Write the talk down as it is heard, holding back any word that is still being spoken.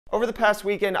Over the past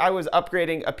weekend, I was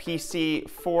upgrading a PC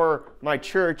for my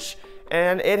church,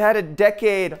 and it had a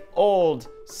decade-old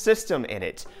system in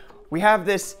it. We have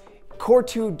this Core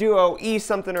 2 Duo E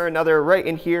something or another right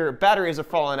in here. Batteries are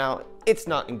falling out. It's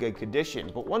not in good condition.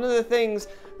 But one of the things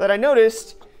that I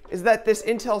noticed is that this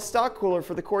Intel stock cooler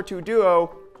for the Core 2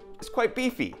 Duo is quite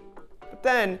beefy. But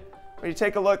then, when you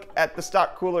take a look at the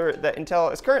stock cooler that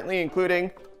Intel is currently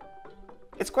including,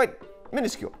 it's quite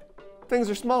minuscule. Things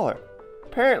are smaller.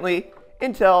 Apparently,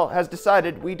 Intel has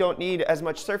decided we don't need as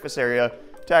much surface area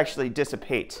to actually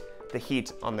dissipate the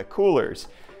heat on the coolers.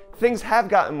 Things have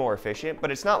gotten more efficient, but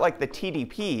it's not like the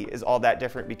TDP is all that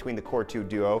different between the Core 2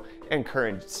 Duo and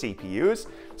current CPUs.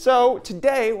 So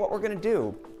today, what we're gonna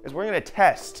do is we're gonna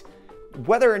test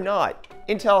whether or not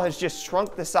Intel has just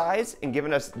shrunk the size and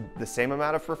given us the same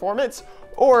amount of performance,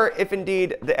 or if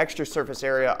indeed the extra surface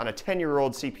area on a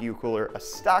 10-year-old CPU cooler, a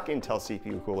stock Intel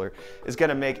CPU cooler, is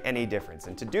gonna make any difference.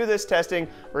 And to do this testing,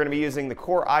 we're gonna be using the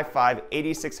Core i5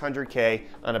 8600K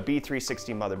on a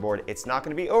B360 motherboard. It's not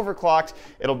gonna be overclocked.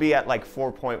 It'll be at like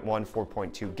 4.1,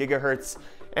 4.2 gigahertz,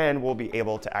 and we'll be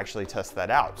able to actually test that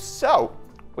out. So,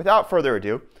 without further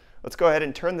ado, let's go ahead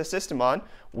and turn the system on.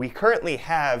 We currently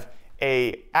have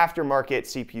a aftermarket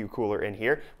CPU cooler in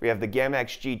here. We have the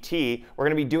GAMX GT. We're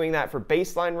gonna be doing that for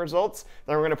baseline results.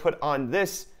 Then we're gonna put on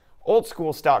this old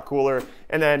school stock cooler,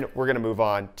 and then we're gonna move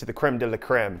on to the creme de la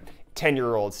creme,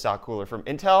 10-year-old stock cooler from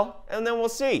Intel, and then we'll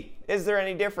see, is there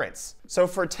any difference? So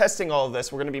for testing all of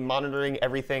this, we're gonna be monitoring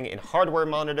everything in hardware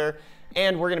monitor,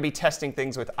 and we're gonna be testing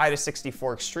things with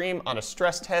AIDA64 Extreme on a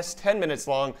stress test, 10 minutes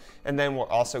long, and then we're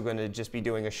also gonna just be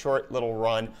doing a short little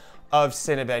run of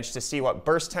Cinebench to see what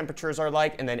burst temperatures are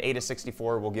like, and then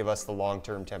AIDA64 will give us the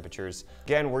long-term temperatures.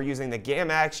 Again, we're using the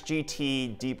GAMX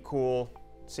GT Deep Cool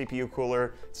CPU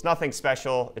cooler. It's nothing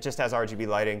special, it just has RGB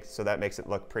lighting, so that makes it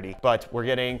look pretty. But we're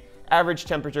getting average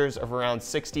temperatures of around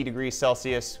 60 degrees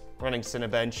Celsius running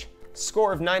Cinebench.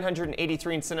 Score of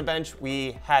 983 in Cinebench.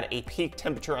 We had a peak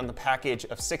temperature on the package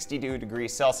of 62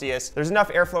 degrees Celsius. There's enough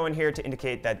airflow in here to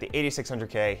indicate that the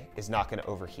 8600K is not gonna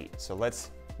overheat. So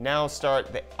let's now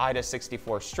start the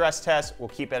AIDA64 stress test. We'll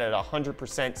keep it at 100%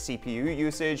 CPU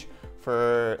usage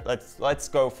for, let's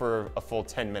go for a full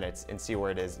 10 minutes and see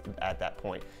where it is at that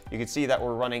point. You can see that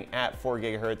we're running at 4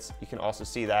 gigahertz. You can also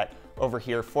see that over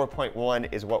here,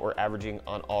 4.1 is what we're averaging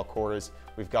on all cores.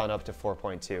 We've gone up to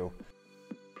 4.2.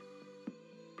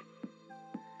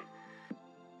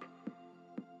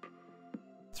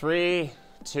 Three,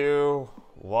 two,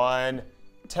 one.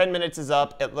 10 minutes is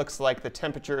up. It looks like the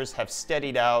temperatures have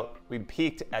steadied out. We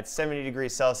peaked at 70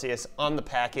 degrees Celsius on the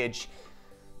package.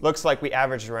 Looks like we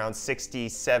averaged around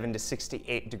 67 to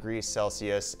 68 degrees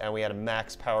Celsius, and we had a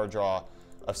max power draw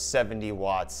of 70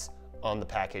 watts on the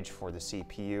package for the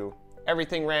CPU.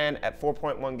 Everything ran at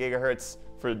 4.1 gigahertz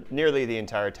for nearly the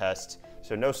entire test.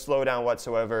 So no slowdown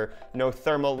whatsoever, no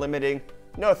thermal limiting,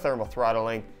 no thermal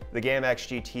throttling. The GAMX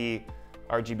GT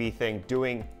RGB thing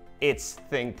doing its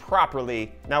thing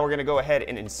properly. Now we're gonna go ahead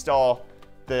and install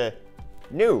the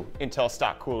new Intel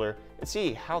stock cooler and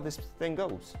see how this thing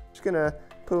goes. Just gonna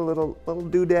put a little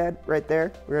doodad right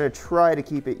there. We're gonna try to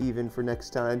keep it even for next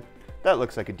time. That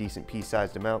looks like a decent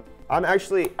pea-sized amount. I'm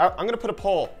gonna put a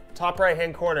poll, top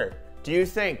right-hand corner. Do you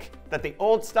think that the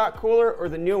old stock cooler or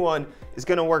the new one is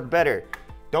gonna work better?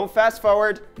 Don't fast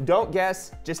forward, don't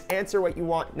guess, just answer what you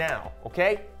want now,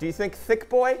 okay? Do you think thick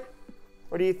boy,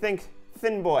 or do you think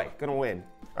thin boy gonna win?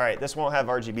 All right, this won't have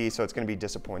RGB, so it's gonna be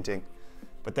disappointing.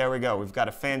 But there we go, we've got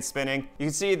a fan spinning. You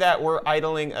can see that we're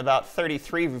idling about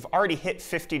 33. We've already hit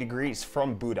 50 degrees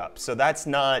from boot up, so that's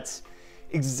not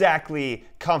exactly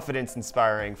confidence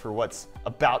inspiring for what's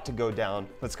about to go down.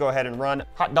 Let's go ahead and run.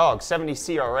 Hot dog,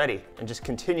 70C already, and just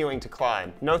continuing to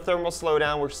climb. No thermal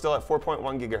slowdown, we're still at 4.1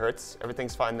 gigahertz.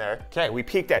 Everything's fine there. Okay, we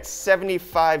peaked at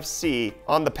 75C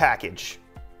on the package,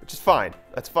 which is fine,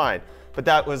 that's fine. But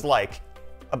that was like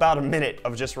about a minute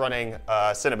of just running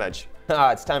Cinebench.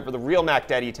 It's time for the real Mac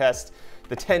Daddy test,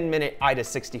 the 10-minute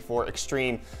AIDA64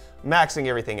 Extreme, maxing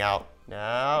everything out.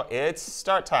 Now it's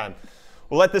start time.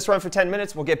 We'll let this run for 10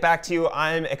 minutes. We'll get back to you.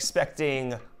 I'm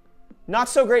expecting not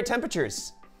so great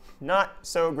temperatures. Not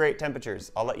so great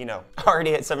temperatures. I'll let you know.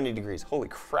 Already at 70 degrees. Holy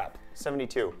crap.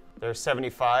 72. There's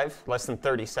 75, less than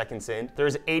 30 seconds in.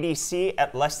 There's 80C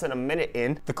at less than a minute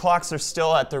in. The clocks are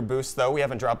still at their boost though. We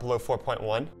haven't dropped below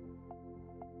 4.1.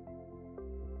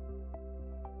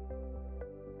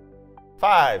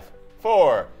 5,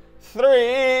 4,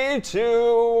 3,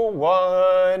 2,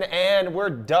 1, and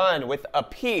we're done with a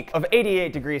peak of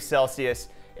 88 degrees Celsius.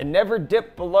 It never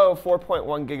dipped below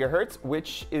 4.1 gigahertz,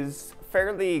 which is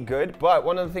fairly good, but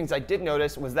one of the things I did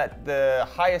notice was that the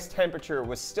highest temperature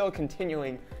was still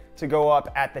continuing to go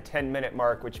up at the 10-minute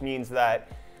mark, which means that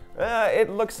it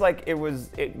looks like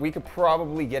we could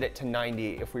probably get it to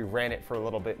 90 if we ran it for a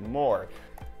little bit more.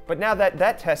 But now that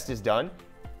that test is done,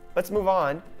 let's move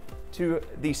on to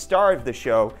the star of the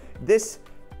show, this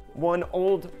one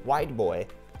old wide boy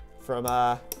from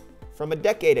a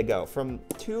decade ago, from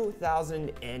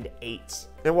 2008.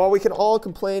 And while we can all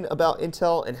complain about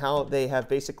Intel and how they have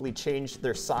basically changed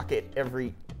their socket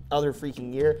every other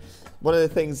freaking year, one of the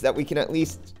things that we can at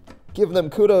least give them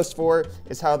kudos for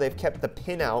is how they've kept the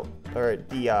pinout, or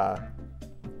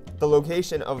the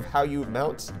location of how you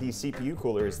mount the CPU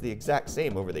coolers the exact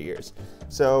same over the years.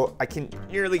 So I can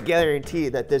nearly guarantee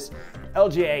that this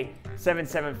LGA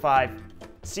 775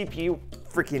 CPU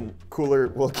freaking cooler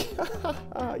will,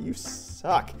 you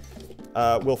suck,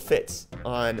 will fit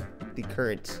on the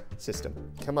current system.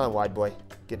 Come on, wide boy,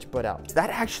 get your butt out. That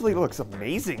actually looks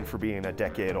amazing for being a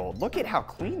decade old. Look at how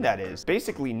clean that is.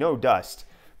 Basically no dust,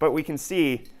 but we can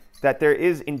see that there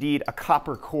is indeed a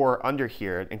copper core under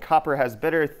here, and copper has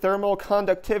better thermal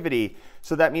conductivity,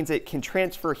 so that means it can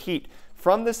transfer heat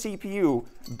from the CPU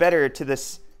better to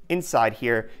this inside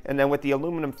here, and then with the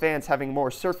aluminum fans having more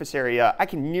surface area, I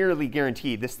can nearly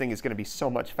guarantee this thing is going to be so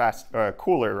much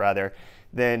cooler rather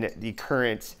than the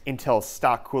current Intel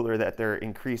stock cooler that they're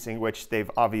increasing, which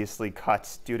they've obviously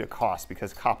cut due to cost,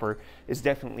 because copper is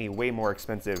definitely way more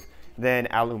expensive than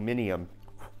aluminum.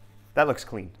 That looks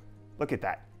clean. Look at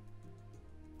that.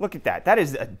 Look at that. That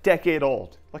is a decade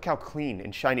old. Look how clean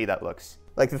and shiny that looks.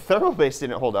 Like, the thermal base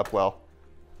didn't hold up well.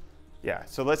 Yeah,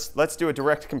 so let's do a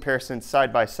direct comparison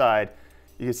side by side.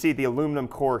 You can see the aluminum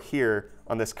core here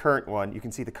on this current one. You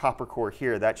can see the copper core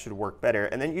here. That should work better.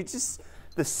 And then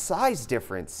the size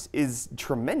difference is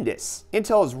tremendous.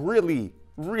 Intel has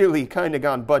really kind of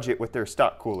gone budget with their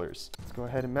stock coolers. Let's go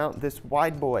ahead and mount this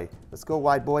wide boy. Let's go,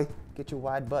 wide boy. Get your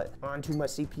wide butt onto my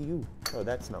CPU. Oh,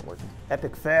 that's not working.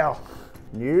 Epic fail.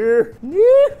 Yeah.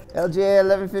 LGA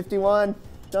 1151,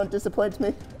 don't disappoint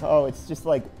me. Oh, it's just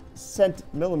like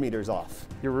millimeters off.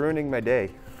 You're ruining my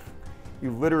day.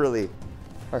 You literally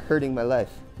are hurting my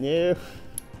life. Yeah.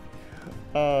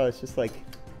 Oh, it's just like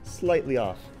slightly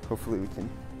off. Hopefully we can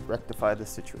rectify this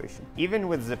situation. Even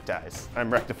with zip ties,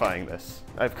 I'm rectifying this.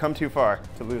 I've come too far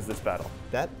to lose this battle.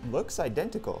 That looks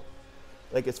identical.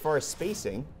 Like, as far as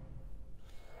spacing.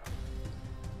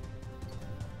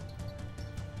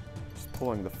 Just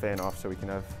pulling the fan off so we can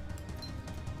have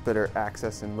better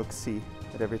access and look-see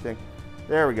at everything.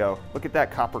 There we go. Look at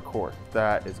that copper core.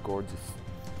 That is gorgeous.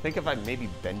 I think if I maybe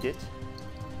bend it,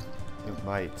 it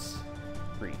might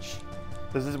reach.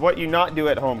 This is what you not do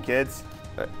at home, kids.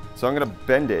 So I'm gonna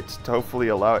bend it to hopefully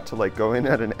allow it to like go in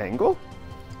at an angle.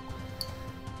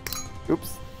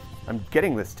 Oops, I'm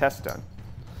getting this test done.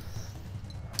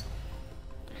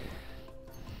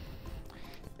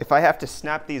 If I have to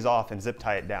snap these off and zip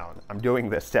tie it down, I'm doing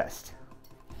this test.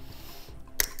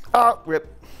 Oh,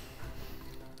 rip.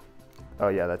 Oh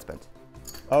yeah, that's bent.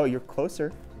 Oh, you're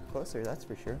closer. You're closer, that's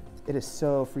for sure. It is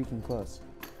so freaking close.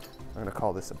 I'm gonna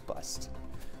call this a bust.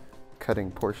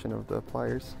 Cutting portion of the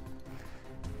pliers.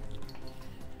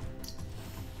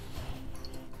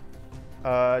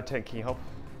 Tank, can you help?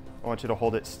 I want you to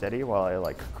hold it steady while I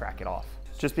like crack it off.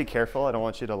 Just be careful. I don't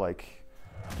want you to like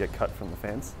get cut from the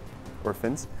fans or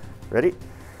fins. Ready?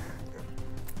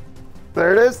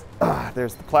 There it is.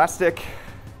 There's the plastic.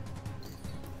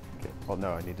 Okay. Well,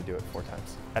 no, I need to do it 4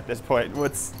 times. At this point,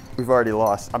 we've already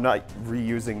lost. I'm not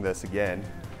reusing this again.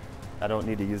 I don't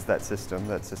need to use that system.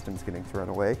 That system's getting thrown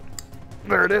away.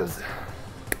 There it is.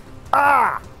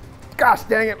 Ah! Gosh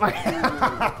dang it, my.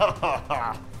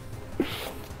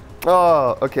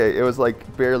 Oh, okay, it was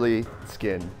like barely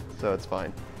skin, so it's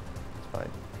fine. It's fine.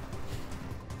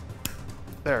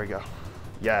 There we go.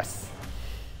 Yes.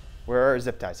 Where are our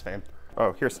zip ties, fam?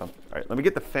 Oh, here's some. All right, let me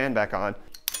get the fan back on.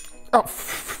 Oh.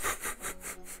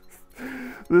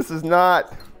 This is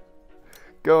not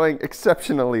going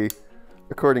exceptionally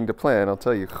according to plan, I'll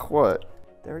tell you what.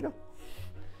 There we go.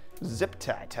 Zip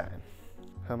tie time.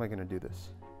 How am I gonna do this,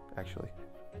 actually?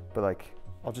 But like,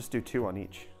 I'll just do 2 on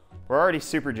each. We're already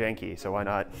super janky, so why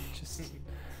not just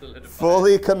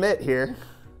fully commit here.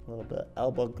 A little bit of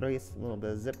elbow grease, a little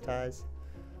bit of zip ties.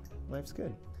 Life's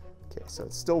good. Okay, so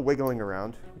it's still wiggling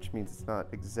around, which means it's not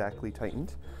exactly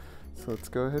tightened. So let's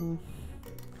go ahead and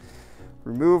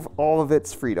remove all of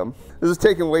its freedom. This is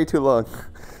taking way too long.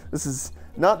 This is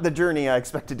not the journey I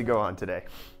expected to go on today.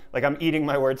 Like, I'm eating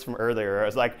my words from earlier. I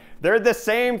was like, they're the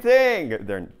same thing.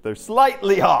 They're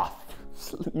slightly off,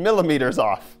 millimeters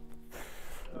off.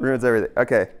 Ruins everything.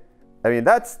 Okay. I mean,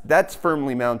 that's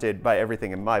firmly mounted by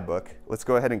everything in my book. Let's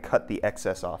go ahead and cut the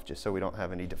excess off just so we don't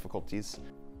have any difficulties.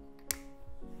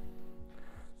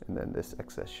 And then this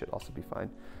excess should also be fine.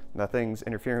 Nothing's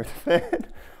interfering with the fan.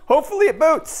 Hopefully it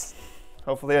boots.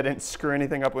 Hopefully I didn't screw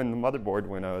anything up in the motherboard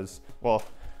when I was, well,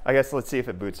 I guess let's see if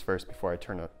it boots first before I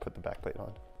put the backplate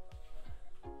on.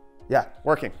 Yeah,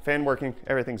 working, fan working,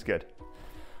 everything's good.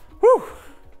 Whew.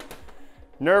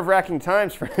 Nerve-wracking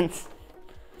times, friends.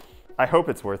 I hope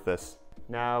it's worth this.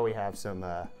 Now we have some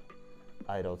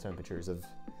idle temperatures of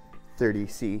 30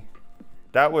 C.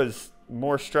 That was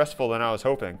more stressful than I was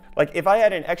hoping. Like if I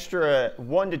had an extra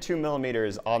 1 to 2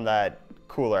 millimeters on that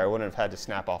cooler, I wouldn't have had to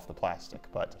snap off the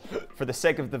plastic. But for the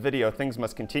sake of the video, things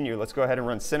must continue. Let's go ahead and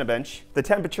run Cinebench. The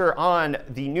temperature on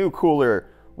the new cooler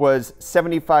was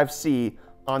 75 C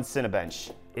on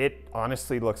Cinebench. It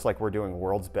honestly looks like we're doing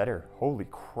worlds better. Holy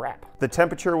crap. The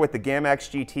temperature with the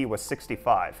Gammax GT was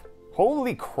 65.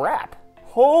 Holy crap.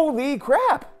 Holy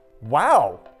crap.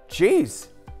 Wow. Jeez.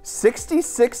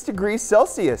 66 degrees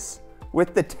Celsius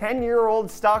with the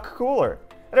 10-year-old stock cooler.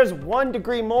 That is 1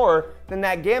 degree more than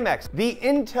that Gammax. The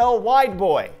Intel Wide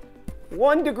Boy,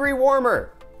 1 degree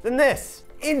warmer than this.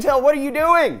 Intel, what are you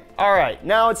doing? All right,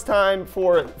 now it's time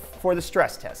for the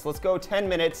stress test. Let's go 10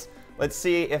 minutes. Let's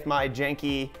see if my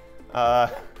janky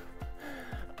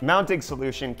mounting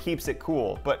solution keeps it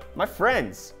cool. But my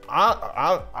friends,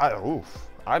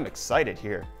 I'm excited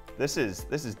here. This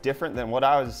is different than what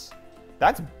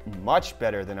that's much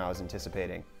better than I was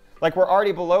anticipating. Like we're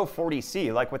already below 40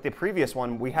 C. Like with the previous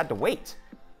one, we had to wait.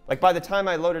 Like by the time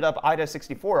I loaded up IDA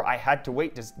 64, I had to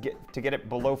wait to get it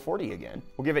below 40 again.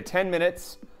 We'll give it 10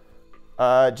 minutes.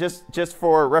 Just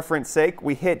for reference sake,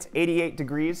 we hit 88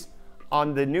 degrees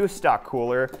on the new stock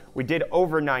cooler. We did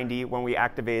over 90 when we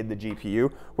activated the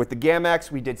GPU. With the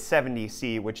Gammax, we did 70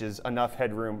 C, which is enough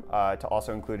headroom to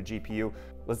also include a GPU.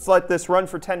 Let's let this run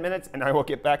for 10 minutes and I will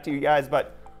get back to you guys,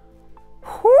 but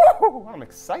whew, I'm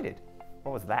excited.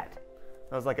 What was that?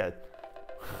 That was like a...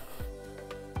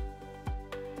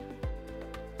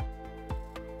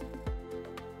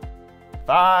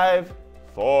 Five,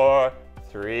 four,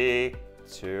 three,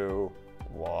 two,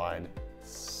 one.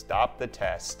 Stop the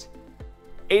test.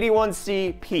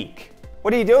 81C peak.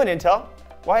 What are you doing, Intel?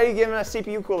 Why are you giving us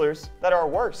CPU coolers that are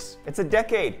worse? It's a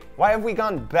decade. Why have we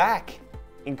gone back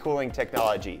in cooling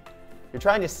technology? You're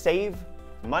trying to save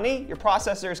money? Your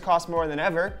processors cost more than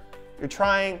ever. You're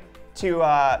trying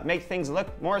to make things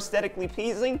look more aesthetically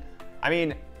pleasing. I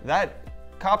mean, that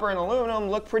copper and aluminum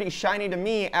look pretty shiny to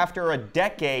me after a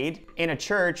decade in a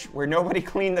church where nobody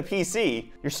cleaned the PC.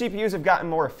 Your CPUs have gotten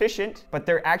more efficient, but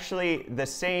they're actually the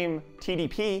same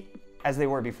TDP as they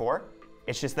were before.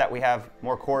 It's just that we have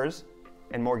more cores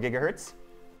and more gigahertz.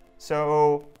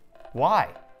 So why?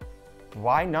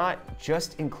 Why not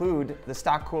just include the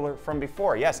stock cooler from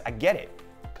before? Yes, I get it.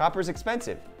 Copper's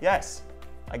expensive. Yes,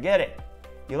 I get it.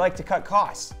 You like to cut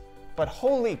costs, but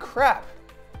holy crap.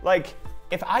 Like,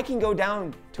 if I can go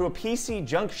down to a PC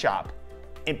junk shop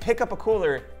and pick up a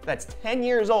cooler that's 10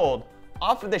 years old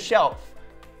off of the shelf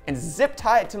and zip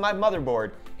tie it to my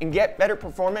motherboard and get better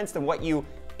performance than what you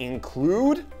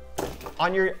include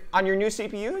on your new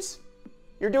CPUs,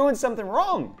 you're doing something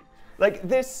wrong. Like,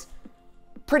 this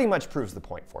pretty much proves the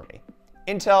point for me.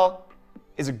 Intel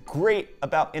is great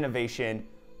about innovation,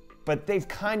 but they've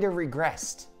kind of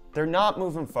regressed. They're not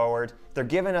moving forward. They're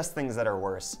giving us things that are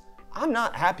worse. I'm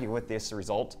not happy with this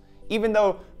result. Even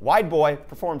though Wide Boy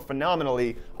performed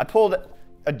phenomenally, I pulled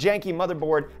a janky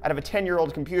motherboard out of a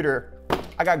 10-year-old computer.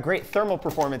 I got great thermal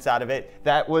performance out of it.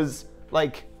 That was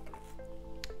like,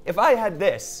 if I had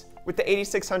this with the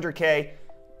 8600K,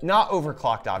 not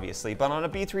overclocked obviously, but on a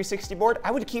B360 board,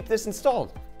 I would keep this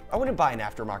installed. I wouldn't buy an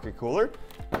aftermarket cooler.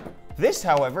 This,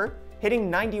 however,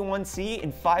 hitting 91C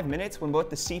in 5 minutes when both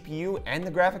the CPU and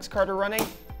the graphics card are running,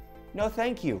 no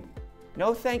thank you.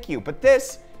 No thank you. But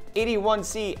this,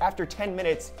 81C after 10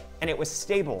 minutes, and it was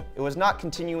stable. It was not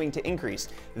continuing to increase.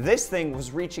 This thing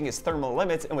was reaching its thermal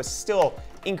limits and was still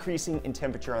increasing in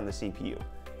temperature on the CPU.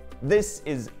 This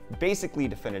is basically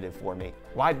definitive for me.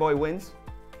 Wide Boy wins.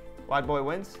 Wide Boy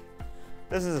wins.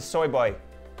 This is a soy boy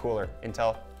cooler,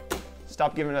 Intel.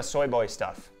 Stop giving us soy boy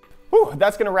stuff. Whew,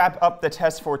 that's gonna wrap up the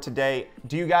test for today.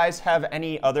 Do you guys have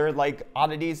any other like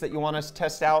oddities that you want us to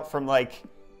test out from like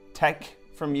tech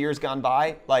from years gone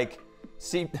by? Like,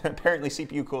 apparently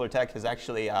CPU cooler tech has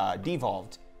actually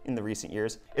devolved in the recent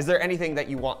years. Is there anything that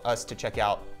you want us to check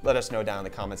out? Let us know down in the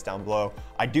comments down below.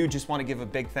 I do just want to give a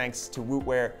big thanks to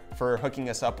Wootware for hooking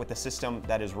us up with the system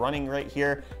that is running right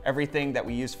here. Everything that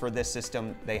we use for this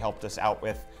system, they helped us out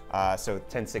with. So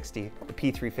 1060, the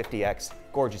P350X,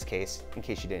 gorgeous case, in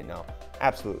case you didn't know.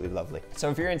 Absolutely lovely.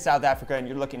 So if you're in South Africa and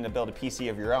you're looking to build a PC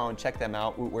of your own, check them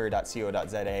out,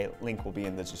 wootware.co.za. Link will be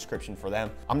in the description for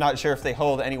them. I'm not sure if they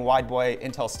hold any wideboy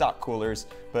Intel stock coolers,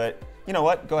 but you know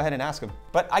what? Go ahead and ask them.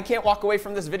 But I can't walk away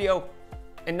from this video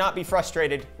and not be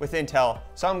frustrated with Intel,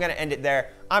 so I'm gonna end it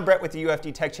there. I'm Brett with the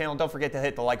UFD Tech Channel. Don't forget to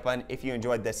hit the like button if you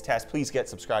enjoyed this test. Please get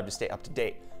subscribed to stay up to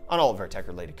date on all of our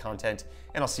tech-related content,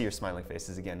 and I'll see your smiling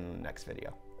faces again in the next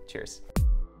video. Cheers.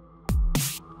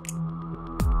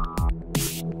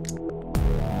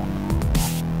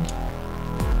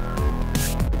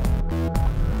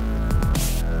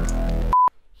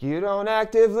 You don't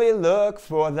actively look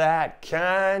for that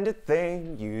kind of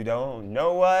thing. You don't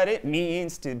know what it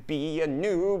means to be a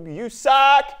noob. You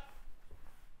suck!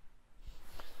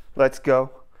 Let's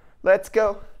go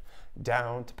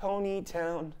down to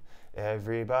Ponytown.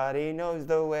 Everybody knows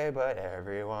the way, but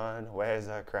everyone wears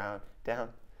a crown. Down,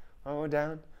 oh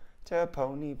down to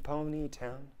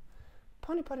Ponytown.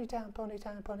 Ponytown,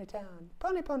 Ponytown, Ponytown.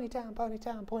 Ponytown,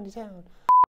 Ponytown, Ponytown.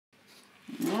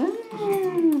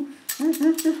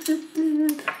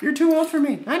 You're too old for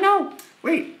me. I know.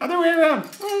 Wait, other way around.